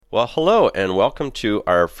Well, hello, and welcome to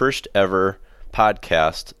our first ever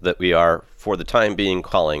podcast that we are, for the time being,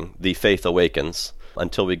 calling the Faith Awakens,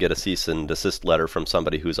 until we get a cease and desist letter from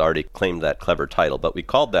somebody who's already claimed that clever title. But we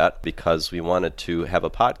called that because we wanted to have a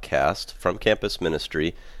podcast from campus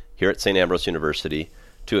ministry here at St. Ambrose University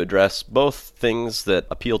to address both things that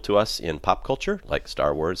appeal to us in pop culture, like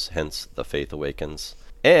Star Wars, hence the Faith Awakens,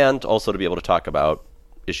 and also to be able to talk about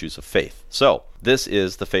issues of faith. So, this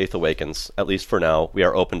is the Faith Awakens, at least for now. We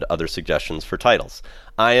are open to other suggestions for titles.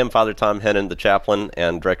 I am Father Tom Hennon, the chaplain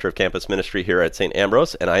and director of campus ministry here at St.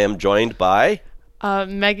 Ambrose, and I am joined by...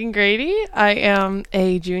 Megan Grady. I am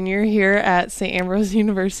a junior here at St. Ambrose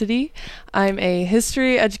University. I'm a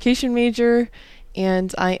history education major,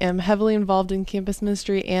 and I am heavily involved in campus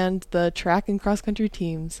ministry and the track and cross-country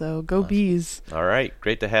team, so go Bees. All right,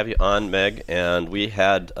 great to have you on, Meg. And we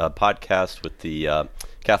had a podcast with the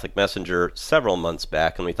Catholic Messenger several months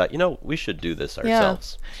back, and we thought, we should do this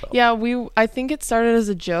ourselves. Yeah, I think it started as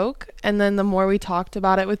a joke, and then the more we talked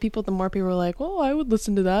about it with people, the more people were like, well, I would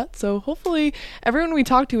listen to that. So hopefully everyone we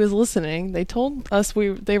talked to is listening. They told us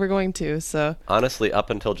they were going to, so. Honestly,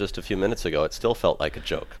 up until just a few minutes ago, it still felt like a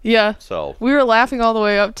joke. Yeah. So we were laughing all the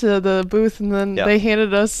way up to the booth, and then they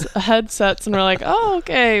handed us headsets, and we're like, oh,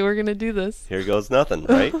 okay, we're going to do this. Here goes nothing,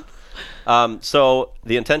 right? So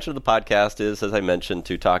the intention of the podcast is, as I mentioned,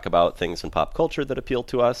 to talk about things in pop culture that appeal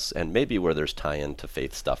to us, and maybe where there's tie-in to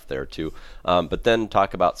faith stuff there too, but then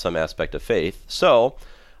talk about some aspect of faith. So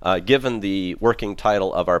given the working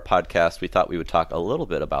title of our podcast, we thought we would talk a little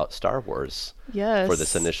bit about Star Wars for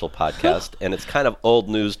this initial podcast. And it's kind of old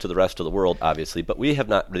news to the rest of the world, obviously, but we have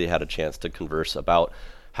not really had a chance to converse about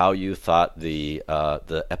how you thought the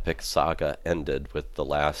epic saga ended with the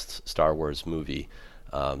last Star Wars movie,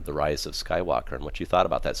 The Rise of Skywalker, and what you thought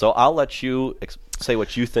about that. So I'll let you say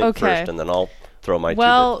what you think first, and then I'll throw my two bits.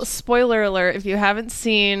 Well, spoiler alert, if you haven't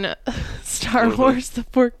seen Star Wars The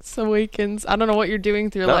Force Awakens, I don't know what you're doing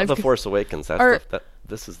through your life. Not The Force Awakens,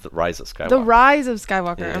 this is The Rise of Skywalker. The Rise of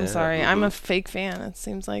Skywalker, yeah. I'm sorry. I'm a fake fan, it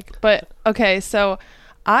seems like. But, okay, so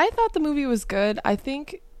I thought the movie was good. I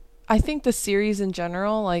think the series in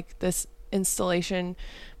general, like this installation,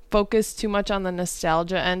 focused too much on the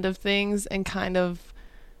nostalgia end of things and kind of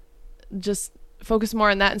just focus more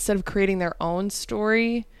on that instead of creating their own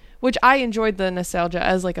story, which I enjoyed the nostalgia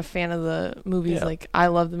as like a fan of the movies. Yeah. Like I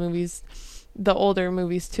love the movies, the older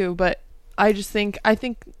movies too, but I think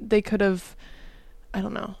they could have, I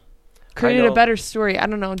don't know, created a better story. I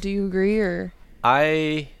don't know. Do you agree? Or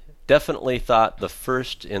I definitely thought the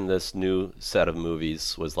first in this new set of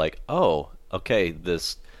movies was like, oh, okay,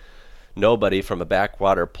 this nobody from a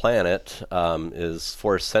backwater planet is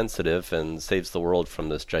force sensitive and saves the world from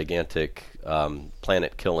this gigantic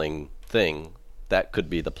planet killing thing. That could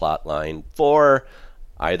be the plot line for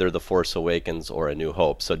either The Force Awakens or A New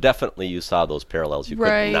Hope. So definitely you saw those parallels. You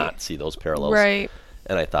could not see those parallels. Right.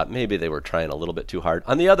 And I thought maybe they were trying a little bit too hard.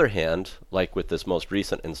 On the other hand, like with this most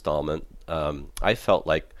recent installment, I felt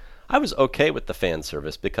like I was okay with the fan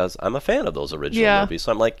service because I'm a fan of those original movies.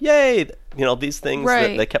 So I'm like, yay, these things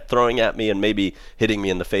that they kept throwing at me and maybe hitting me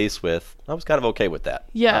in the face with, I was kind of okay with that.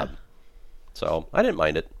 Yeah. So I didn't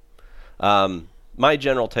mind it. My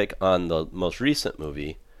general take on the most recent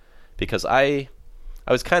movie, because I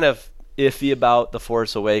was kind of iffy about The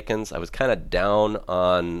Force Awakens. I was kind of down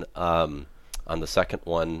on the second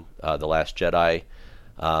one, The Last Jedi.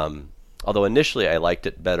 Although initially I liked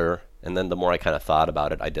it better, and then the more I kind of thought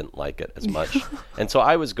about it, I didn't like it as much. And so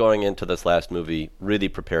I was going into this last movie really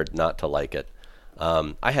prepared not to like it.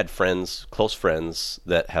 I had close friends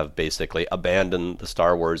that have basically abandoned the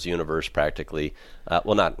Star Wars universe practically.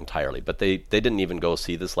 Well, not entirely, but they didn't even go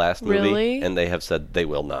see this last movie. Really? And they have said they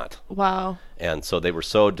will not. Wow. And so they were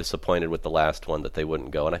so disappointed with the last one that they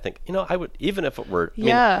wouldn't go. And I think, I would, even if it were,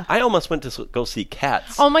 I almost went to go see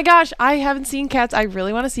Cats. Oh my gosh, I haven't seen Cats. I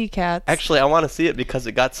really want to see Cats. Actually, I want to see it because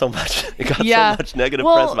it got so much negative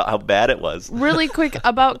press about how bad it was. Really quick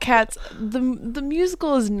about Cats, the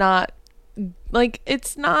musical is not, like,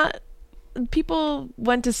 it's not, people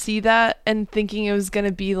went to see that and thinking it was going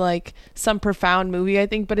to be like some profound movie, I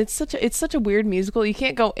think, but it's such a weird musical. You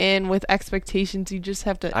can't go in with expectations. You just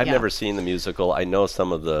have to. I've never seen the musical. I know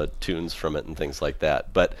some of the tunes from it and things like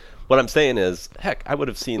that. But what I'm saying is, heck, I would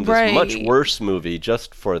have seen this much worse movie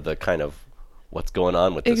just for the kind of what's going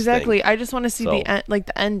on with this exactly thing. I just want to see the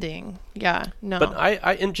ending. But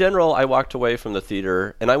I in general, I walked away from the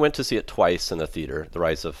theater and I went to see it twice in the theater, The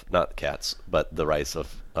Rise of, not Cats, but The Rise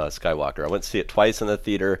of Skywalker. I went to see it twice in the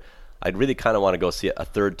theater. I'd really kind of want to go see it a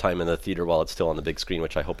third time in the theater while it's still on the big screen,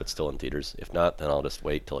 which I hope it's still in theaters. If not, then I'll just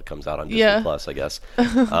wait till it comes out on Disney Plus, I guess.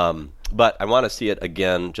 But I want to see it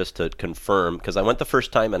again just to confirm, because I went the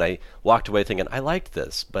first time and I walked away thinking, I liked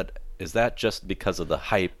this, but is that just because of the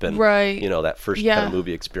hype and that first kind of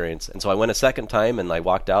movie experience? And so I went a second time and I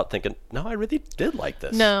walked out thinking, no, I really did like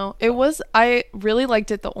this. No, I really liked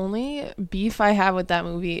it. The only beef I have with that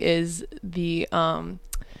movie is the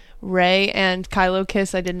Rey and Kylo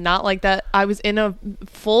kiss. I did not like that. I was in a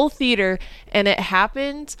full theater and it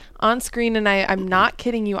happened on screen, and I'm not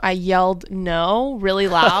kidding you, I yelled no really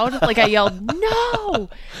loud. Like I yelled no,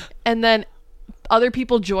 and then other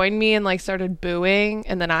people joined me and like started booing,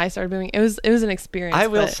 and then I started booing. It was an experience. I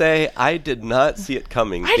will say I did not see it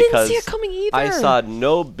coming. I didn't see it coming either. I saw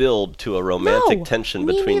no build to a romantic tension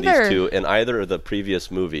between these two in either of the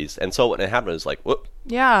previous movies. And so when it happened, it was like, whoop.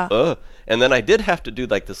 Yeah. And then I did have to do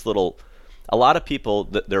like this little. A lot of people,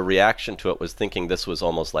 their reaction to it was thinking this was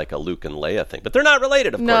almost like a Luke and Leia thing, but they're not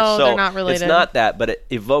related, of course. No, they're not related. It's not that, but it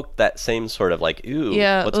evoked that same sort of like, ooh,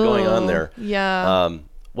 what's going on there? Yeah.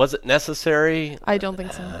 Was it necessary? I don't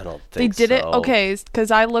think so. I don't think so. They did it, okay,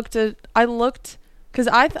 because I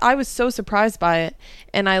was so surprised by it,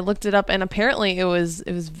 and I looked it up, and apparently it was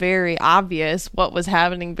very obvious what was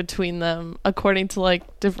happening between them according to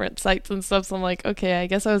like different sites and stuff. So I'm like, okay, I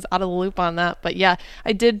guess I was out of the loop on that. But yeah,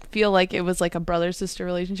 I did feel like it was like a brother-sister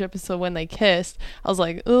relationship. So when they kissed, I was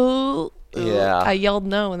like, ooh. Yeah, I yelled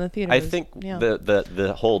no in the theater. I think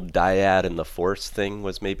the whole dyad and the Force thing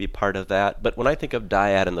was maybe part of that. But when I think of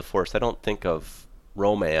dyad and the Force, I don't think of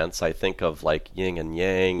romance. I think of like yin and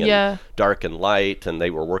yang and dark and light, and they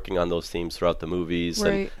were working on those themes throughout the movies.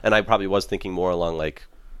 Right. And I probably was thinking more along like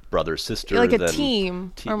brother sister, like a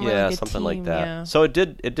team, like something team, like that. Yeah. So it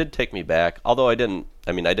did take me back. Although I didn't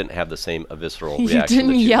have the same visceral you reaction.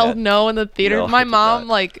 Didn't that you yell had. no in the theater. No, my mom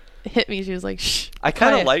like hit me. She was like, shh. I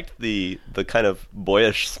kind of liked the kind of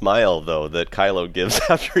boyish smile though that Kylo gives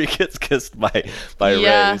after he gets kissed by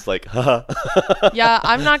Rey. He's like, huh. Yeah,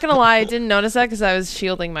 I'm not gonna lie, I didn't notice that because I was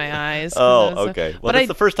shielding my eyes. Oh, okay. Well, that's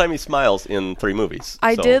the first time he smiles in 3 movies.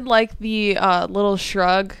 I did like the little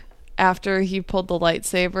shrug after he pulled the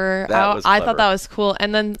lightsaber out. I thought that was cool.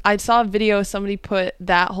 And then I saw a video, somebody put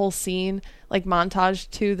that whole scene like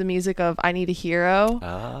montage to the music of I Need a Hero.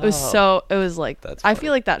 Oh. It was like, I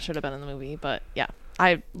feel like that should have been in the movie, but yeah,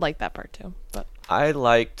 I liked that part too. But I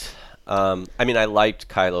liked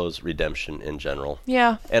Kylo's redemption in general.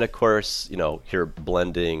 Yeah. And of course, here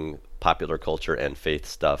blending popular culture and faith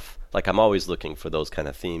stuff. Like I'm always looking for those kind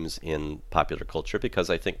of themes in popular culture because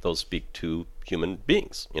I think those speak to human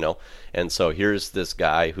beings, And so here's this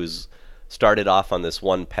guy who's started off on this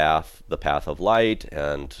one path, the path of light,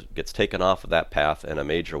 and gets taken off of that path in a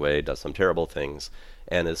major way, does some terrible things,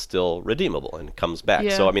 and is still redeemable and comes back.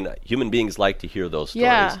 Yeah. So, I mean, human beings like to hear those stories.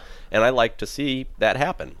 Yeah. And I like to see that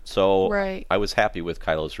happen. So right. I was happy with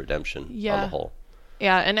Kylo's redemption on the whole.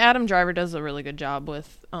 Yeah, and Adam Driver does a really good job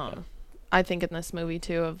with, I think in this movie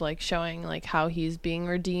too, of like showing like how he's being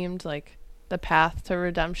redeemed, like the path to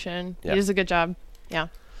redemption. Yeah. He does a good job. Yeah.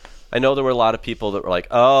 I know there were a lot of people that were like,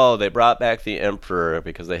 oh, they brought back the Emperor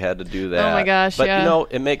because they had to do that. Oh my gosh, but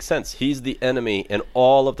it makes sense. He's the enemy in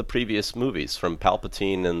all of the previous movies, from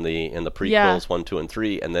Palpatine in the prequels 1, 2, and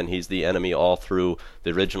 3, and then he's the enemy all through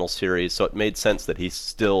the original series. So it made sense that he's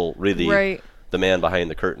still really the man behind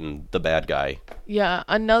the curtain, the bad guy. Yeah.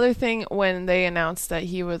 Another thing, when they announced that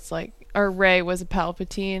he was like, or Rey was a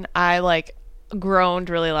Palpatine, I like groaned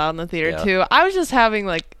really loud in the theater too. I was just having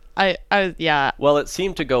like, Well, it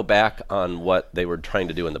seemed to go back on what they were trying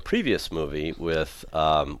to do in the previous movie with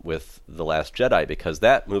The Last Jedi, because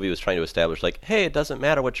that movie was trying to establish, like, hey, it doesn't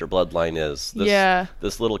matter what your bloodline is.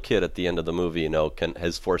 This little kid at the end of the movie,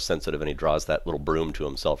 is force sensitive, and he draws that little broom to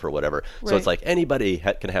himself or whatever. Right. So it's like anybody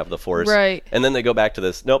can have the force. Right. And then they go back to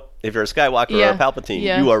this, nope, if you're a Skywalker or a Palpatine,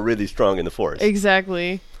 you are really strong in the force.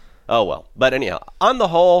 Exactly. Oh, well. But anyhow, on the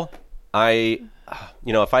whole,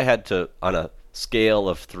 if I had to, on a scale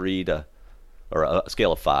of 3 to, or a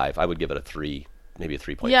scale of 5, I would give it a 3, maybe a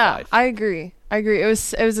 3.5. Yeah, I agree. It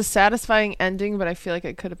was a satisfying ending, but I feel like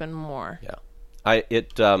it could have been more. Yeah.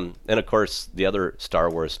 And of course the other Star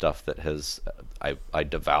Wars stuff that has, I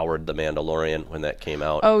devoured The Mandalorian when that came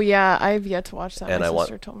out. Oh yeah, I've yet to watch that. And my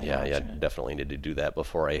sister told me. Yeah, definitely need to do that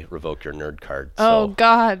before I revoke your nerd card. Oh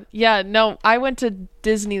God, yeah, no, I went to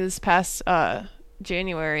Disney this past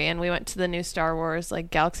January, and we went to the new Star Wars, like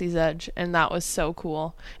Galaxy's Edge, and that was so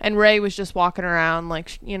cool. And Rey was just walking around,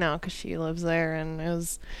 like, because she lives there, and it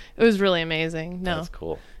was really amazing. No, that's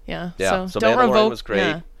cool. Yeah. So don't Mandalorian revoke. was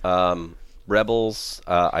great. Yeah. Rebels,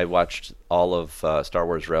 I watched all of Star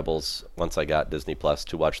Wars Rebels once I got Disney Plus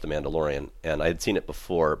to watch The Mandalorian. And I had seen it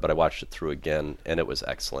before, but I watched it through again, and it was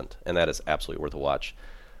excellent. And that is absolutely worth a watch.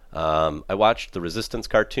 I watched the Resistance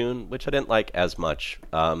cartoon, which I didn't like as much.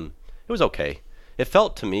 It was okay. It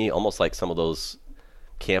felt to me almost like some of those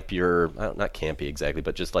campier, not campy exactly,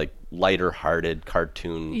 but just like lighter-hearted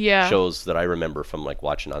cartoon shows that I remember from like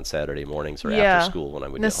watching on Saturday mornings or after school when I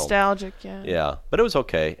would nostalgic, get home. Yeah, but it was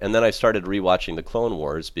okay. And then I started rewatching the Clone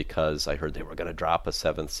Wars because I heard they were going to drop a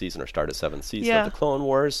 7th season or start a 7th season of the Clone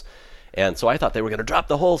Wars. And so I thought they were going to drop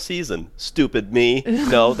the whole season. Stupid me.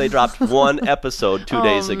 No, they dropped one episode 2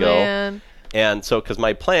 days ago. Man. And so, because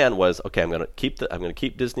my plan was, okay, I'm going to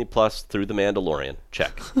keep Disney Plus through The Mandalorian.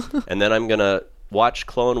 Check. And then I'm going to watch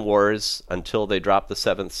Clone Wars until they drop the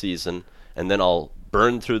 7th season, and then I'll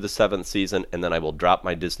burn through the 7th season, and then I will drop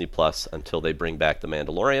my Disney Plus until they bring back The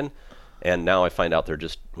Mandalorian. And now I find out they're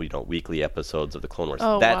just weekly episodes of the Clone Wars.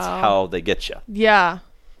 That's how they get you. Yeah.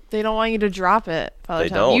 They don't want you to drop it. They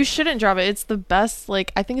don't. You shouldn't drop it. It's the best, I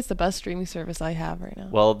think it's the best streaming service I have right now.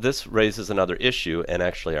 Well, this raises another issue and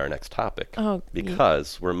actually our next topic.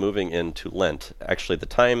 Because we're moving into Lent. Actually, the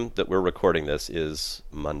time that we're recording this is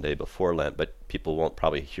Monday before Lent, but people won't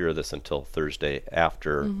probably hear this until Thursday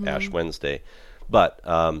after Ash Wednesday. But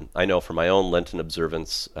I know for my own Lenten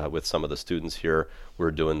observance with some of the students here,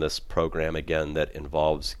 we're doing this program again that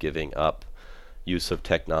involves giving up use of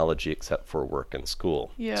technology except for work and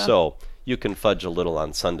school. Yeah. So you can fudge a little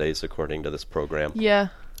on Sundays according to this program. Yeah.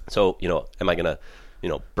 So, am I going to,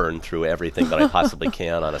 burn through everything that I possibly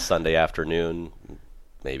can on a Sunday afternoon?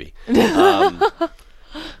 Maybe.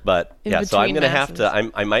 But yeah, so I'm going to have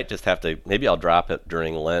to, I might just have to, maybe I'll drop it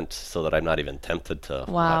during Lent so that I'm not even tempted to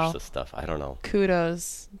watch this stuff. I don't know.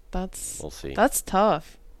 Kudos. We'll see. That's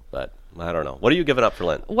tough. But I don't know. What are you giving up for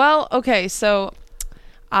Lent? Well, okay, so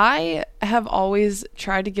I have always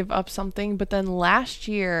tried to give up something, but then last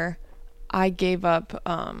year I gave up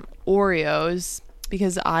Oreos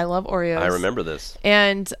because I love Oreos. I remember this.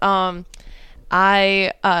 And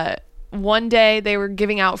I one day they were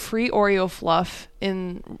giving out free Oreo fluff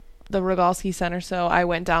in the Rogalski Center, so I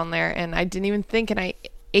went down there and I didn't even think, and I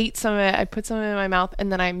ate some of it. I put some of it in my mouth, and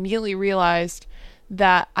then I immediately realized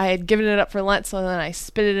that I had given it up for Lent, so then I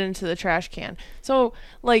spit it into the trash can. So,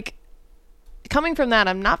 coming from that,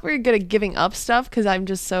 I'm not very good at giving up stuff because I'm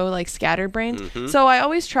just so scatterbrained. Mm-hmm. So I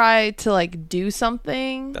always try to do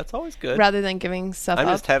something. That's always good. Rather than giving stuff up.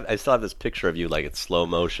 I still have this picture of you it's slow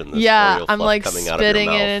motion. This yeah, Oreo I'm coming spitting out of your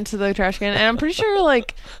mouth. it into the trash can, and I'm pretty sure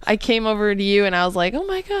I came over to you and I was like, oh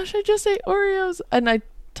my gosh, I just ate Oreos, and I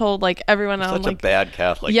told everyone. You're I'm such a bad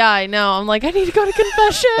Catholic. Yeah, I know. I'm like, I need to go to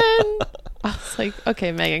confession. I was like,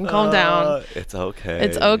 okay, Megan, calm down. It's okay.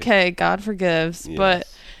 It's okay. God forgives. Yes. But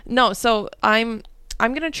no, so I'm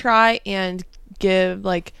going to try and give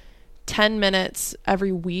 10 minutes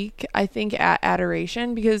every week, I think, at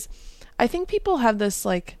adoration, because I think people have this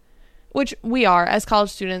which we are as college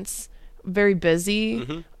students, very busy.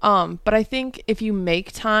 Mm-hmm. But I think if you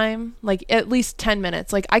make time, at least 10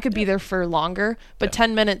 minutes, I could be there for longer, but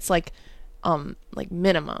 10 minutes,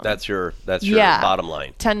 minimum. That's your bottom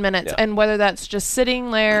line. 10 minutes. Yeah. And whether that's just sitting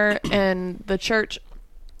there in the church.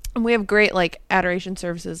 And we have great adoration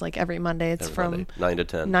services every Monday. It's from Monday, 9 to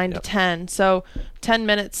 10. 9 to 10. So 10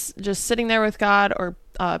 minutes just sitting there with God, or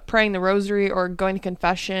praying the rosary, or going to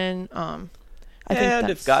confession. I think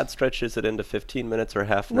if God stretches it into 15 minutes or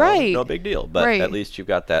half an hour, no big deal. But at least you've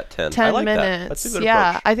got that 10. 10 I like minutes. That. That's a good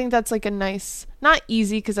approach. I think that's a nice, not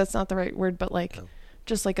easy because that's not the right word, but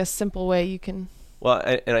just a simple way you can. Well,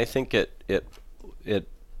 and I think it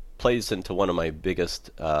plays into one of my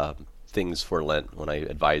biggest things for Lent when I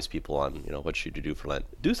advise people on what should you do for Lent.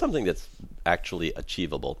 Do something that's actually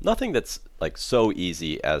achievable. Nothing that's so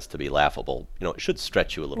easy as to be laughable. It should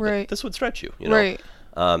stretch you a little bit. This would stretch you. Right.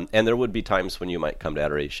 And there would be times when you might come to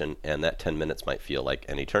adoration and that 10 minutes might feel like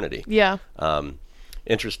an eternity. Yeah.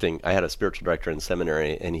 Interesting. I had a spiritual director in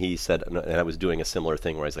seminary, and he said, and I was doing a similar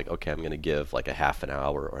thing where I was like, okay, I'm going to give a half an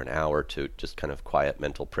hour or an hour to just kind of quiet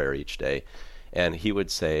mental prayer each day. And he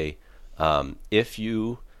would say, if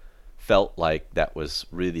you felt like that was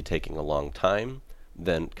really taking a long time,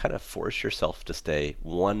 then kind of force yourself to stay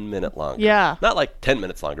 1 minute longer. Yeah. Not 10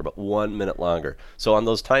 minutes longer, but 1 minute longer. So on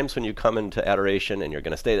those times when you come into adoration and you're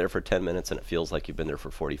going to stay there for 10 minutes and it feels like you've been there for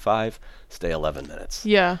 45, stay 11 minutes.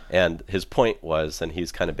 Yeah. And his point was, and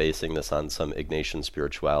he's kind of basing this on some Ignatian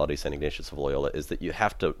spirituality, St. Ignatius of Loyola, is that you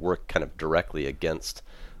have to work kind of directly against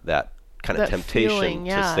that kind of temptation feeling,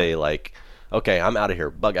 to say okay, I'm out of here,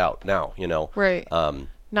 bug out now, Right.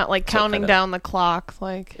 Not like So counting kinda- down the clock,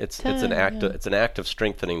 like It's 10, an act yeah. it's an act of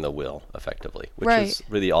strengthening the will, effectively, which Right. is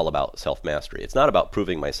really all about self mastery. It's not about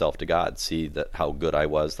proving myself to God. See that how good I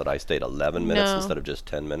was that I stayed 11 minutes No. instead of just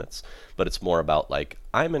 10 minutes. But it's more about like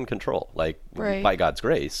I'm in control. Like Right. by God's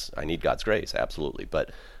grace, I need God's grace, absolutely.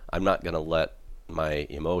 But I'm not going to let my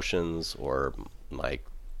emotions or my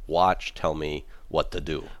watch tell me what to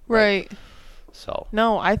do. Right. So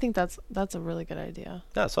No, I think that's a really good idea.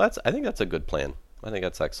 yeah, so I think that's a good plan. I think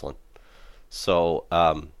that's excellent. So,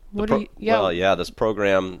 What do you- yeah. well, yeah, this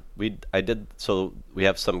program so we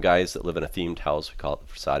have some guys that live in a themed house. We call it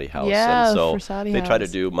the Versati House. Yeah, and so Versati they try to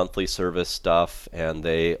House. do monthly service stuff, and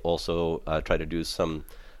they also try to do some,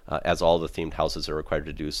 as all the themed houses are required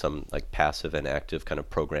to do, some like passive and active kind of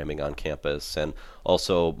programming on campus. And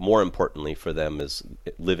also, more importantly for them is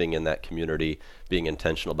living in that community, being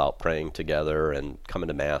intentional about praying together and coming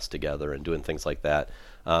to Mass together and doing things like that.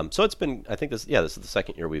 So it's been, I think this is the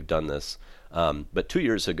second year we've done this. But 2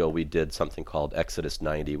 years ago we did something called Exodus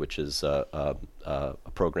 90, which is a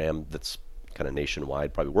program that's kind of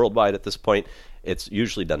nationwide, probably worldwide at this point. It's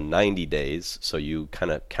usually done 90 days, so you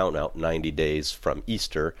kind of count out 90 days from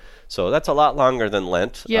Easter. So that's a lot longer than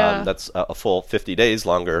Lent. Yeah. That's a full 50 days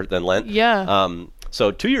longer than Lent. Yeah.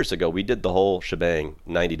 So 2 years ago we did the whole shebang,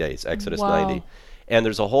 90 days, Exodus Wow. 90. And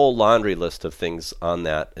there's a whole laundry list of things on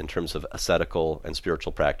that in terms of ascetical and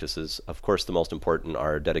spiritual practices. Of course, the most important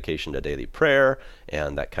are dedication to daily prayer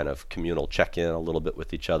and that kind of communal check-in a little bit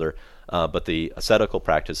with each other. But the ascetical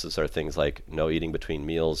practices are things like no eating between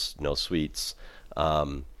meals, no sweets,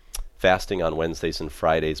 fasting on Wednesdays and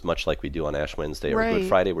Fridays, much like we do on Ash Wednesday or Right. Good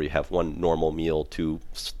Friday, where you have one normal meal, two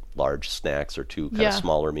large snacks, or two kind Yeah. of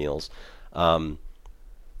smaller meals.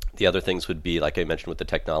 The other things would be, like I mentioned with the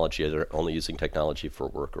technology, they're only using technology for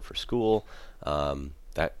work or for school.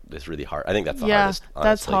 That is really hard. I think that's the hardest,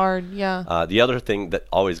 that's honestly. hard. Yeah. The other thing that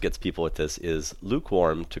always gets people with this is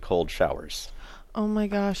lukewarm to cold showers. Oh my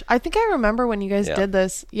gosh. I think I remember when you guys Yeah. did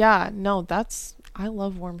this. Yeah. No, I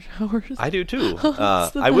love warm showers. I do too. It's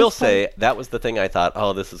the I will best say that was the thing I thought,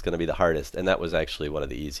 oh, this is going to be the hardest. And that was actually one of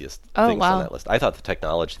the easiest Oh, things wow. on that list. I thought the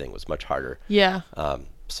technology thing was much harder. Yeah.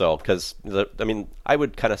 So, because, I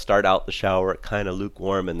would kind of start out the shower kind of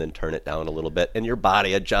lukewarm and then turn it down a little bit. And your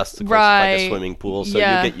body adjusts. Of course, it's like a Right. swimming pool, so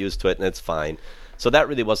Yeah. you get used to it and it's fine. So that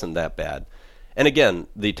really wasn't that bad. And again,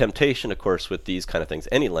 the temptation, of course, with these kind of things,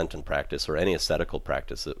 any Lenten practice or any ascetical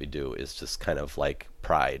practice that we do is just kind of like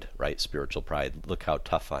pride, right? Spiritual pride. Look how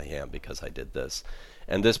tough I am because I did this.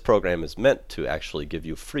 And this program is meant to actually give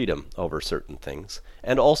you freedom over certain things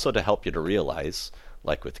and also to help you to realize,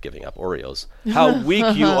 like with giving up Oreos, how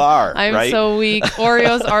weak you are, I'm right? so weak.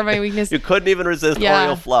 Oreos are my weakness. You couldn't even resist Yeah.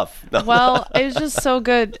 Oreo fluff. No. Well, it was just so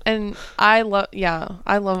good, and I love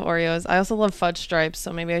Oreos. I also love fudge stripes,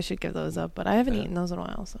 so maybe I should give those up. But I haven't eaten those in a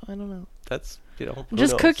while, so I don't know. That's, who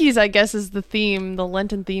Just knows? cookies, I guess, is the theme, the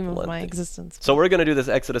Lenten theme of my Lenten. existence. So we're going to do this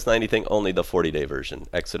Exodus 90 thing, only the 40-day version,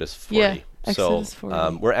 Exodus 40. Yeah, so Exodus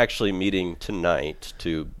 40. We're actually meeting tonight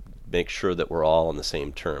to make sure that we're all on the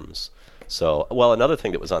same terms. So, well, another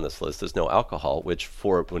thing that was on this list is no alcohol, which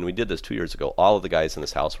when we did this 2 years ago, all of the guys in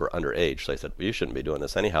this house were underage. So I said, well, you shouldn't be doing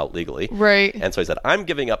this anyhow legally. Right. And so I said, I'm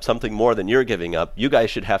giving up something more than you're giving up. You guys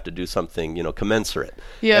should have to do something, commensurate.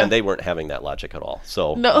 Yeah. And they weren't having that logic at all.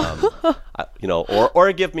 So, No.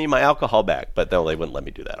 or give me my alcohol back. But no, they wouldn't let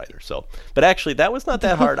me do that either. So, but actually, that was not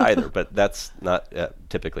that hard either. But that's not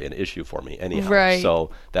typically an issue for me anyhow. Right.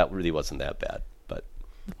 So that really wasn't that bad. But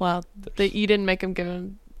Wow, you didn't make them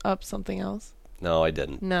give up something else? no, I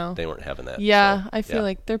didn't. No. They weren't having that. Yeah, so, I feel yeah.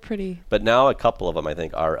 like they're pretty. But now a couple of them, I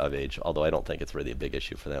think, are of age, although I don't think it's really a big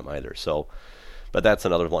issue for them either. So, but that's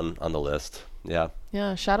another one on the list. Yeah.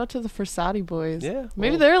 Yeah, shout out to the Versati boys. Yeah,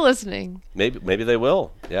 Maybe well- they're listening. Maybe they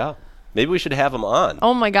will. Yeah. Maybe we should have them on.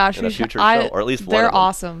 Oh my gosh, in a we should. future show, or at least one they're of them.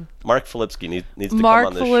 awesome. Mark Filipski needs to come Mark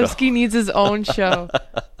on this Filipski needs his own show. show.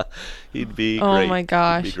 He'd be Oh great. my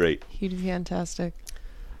gosh. He'd be great. He'd be fantastic.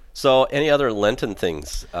 So, any other Lenten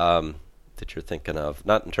things that you're thinking of?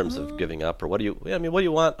 Not in terms of giving up, or what do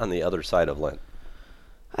you want on the other side of Lent?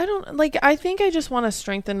 I think I just want to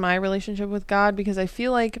strengthen my relationship with God, because I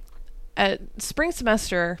feel like at spring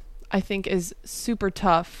semester, I think is super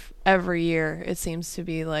tough every year. It seems to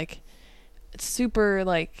be like it's super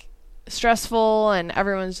like stressful, and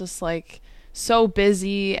everyone's just like so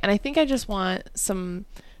busy. And I think I just want some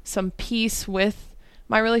peace with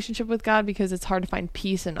my relationship with God, because it's hard to find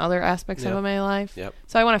peace in other aspects Yep. of my life. Yep.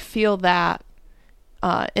 So I want to feel that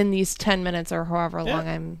in these 10 minutes or however Yeah.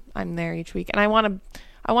 long I'm there each week. And I want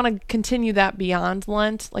to continue that beyond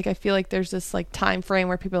Lent. Like, I feel like there's this like time frame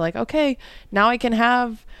where people are like, okay, now I can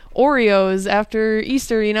have Oreos after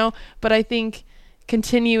Easter, but I think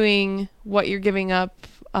continuing what you're giving up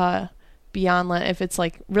beyond Lent, if it's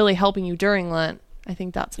like really helping you during Lent, I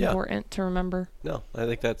think that's important to remember. No, I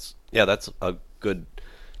think that's a good,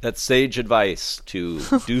 that's sage advice to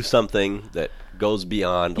do something that goes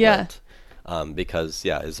beyond Lent. Because,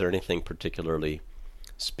 is there anything particularly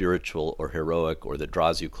spiritual or heroic or that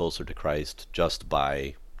draws you closer to Christ just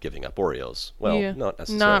by giving up Oreos? Well, not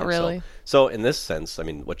necessarily. Not really. So in this sense, I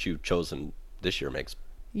mean, what you've chosen this year makes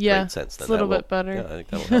great sense. It's a little bit better. Yeah, I think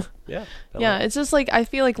that'll help. Yeah. It's just like, I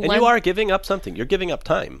feel like and you are giving up something. You're giving up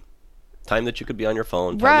time that you could be on your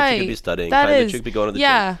phone, time that you could be studying, that you could be going to the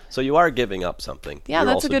gym. So you are giving up something. Yeah,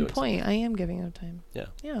 that's a good point. I am giving up time.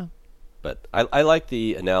 Yeah. But I like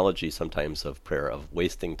the analogy sometimes of prayer, of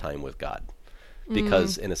wasting time with God.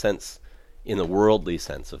 Because in a sense, in the worldly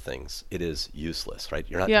sense of things, it is useless, right?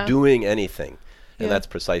 You're not doing anything. And that's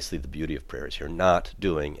precisely the beauty of prayer, is you're not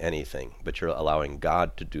doing anything, but you're allowing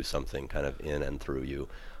God to do something kind of in and through you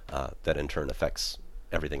that in turn affects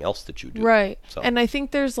everything else that you do. Right. So. And I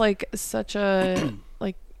think there's like such a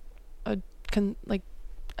a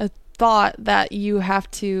thought that you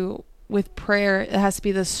have to, with prayer, it has to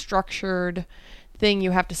be this structured thing.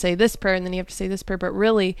 You have to say this prayer and then you have to say this prayer, but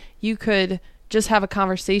really you could just have a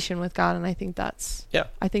conversation with God, and I think that's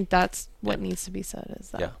what needs to be said, is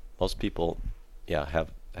that. Yeah. Most people have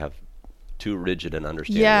too rigid an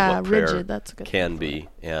understanding of what prayer can be,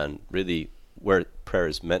 and really where prayer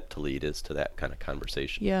is meant to lead is to that kind of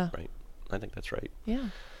conversation. Yeah. Right? I think that's right. Yeah.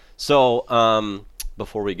 So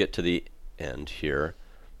before we get to the end here,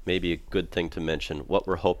 maybe a good thing to mention what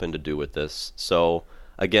we're hoping to do with this. So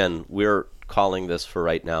again, we're calling this for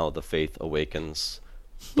right now the Faith Awakens.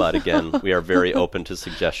 But again, we are very open to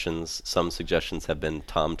suggestions. Some suggestions have been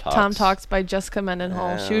Tom Talks. Tom Talks by Jessica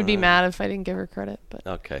Mendenhall. She would be mad if I didn't give her credit. But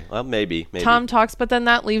okay, well, maybe. Tom Talks, but then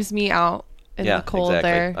that leaves me out in the cold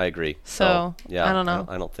there. I agree. So I don't know.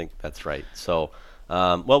 I don't think that's right. So,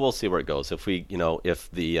 we'll see where it goes. If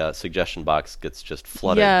if the suggestion box gets just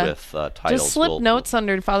flooded with titles, just slip notes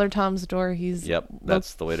under Father Tom's door.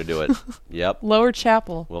 That's the way to do it. Yep. Lower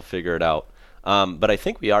Chapel. We'll figure it out. But I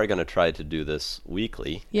think we are going to try to do this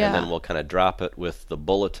weekly, and then we'll kind of drop it with the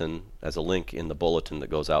bulletin as a link in the bulletin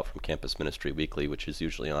that goes out from Campus Ministry Weekly, which is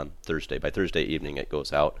usually on Thursday. By Thursday evening, it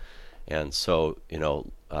goes out. And so,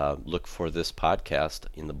 look for this podcast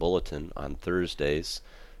in the bulletin on Thursdays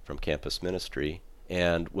from Campus Ministry.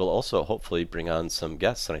 And we'll also hopefully bring on some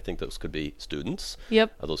guests, and I think those could be students.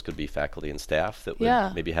 Yep. Those could be faculty and staff that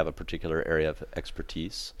would maybe have a particular area of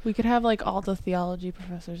expertise. We could have like all the theology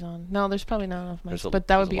professors on. No, there's probably not enough mics, but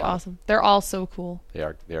that would be awesome. They're all so cool. They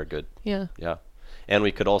are good. Yeah. Yeah. And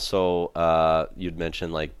we could also, you'd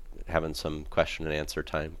mentioned like having some question and answer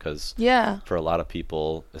time, because for a lot of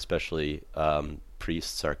people, especially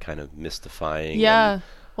priests, are kind of mystifying. Yeah.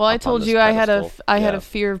 Well, I told you I had a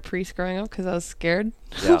fear of priests growing up because I was scared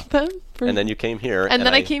of them. And then you came here. And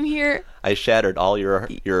then I came here. I shattered all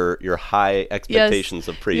your high expectations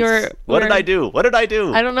of priests. What did I do? What did I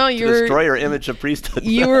do? I don't know. You destroy your image of priesthood.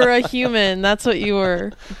 You were a human. That's what you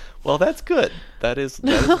were. Well, that's good. That's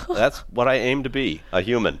what I aim to be, a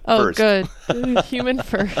human first. Oh, good. Human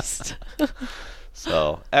first.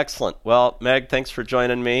 So excellent. Well, Meg, thanks for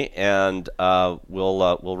joining me, and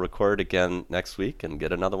we'll record again next week and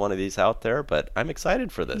get another one of these out there. But I'm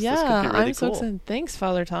excited for this. Yeah, this could be really I'm so excited. Thanks,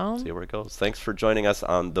 Father Tom. See where it goes. Thanks for joining us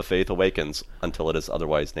on The Faith Awakens, until it is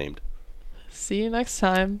otherwise named. See you next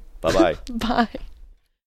time. Bye-bye. Bye.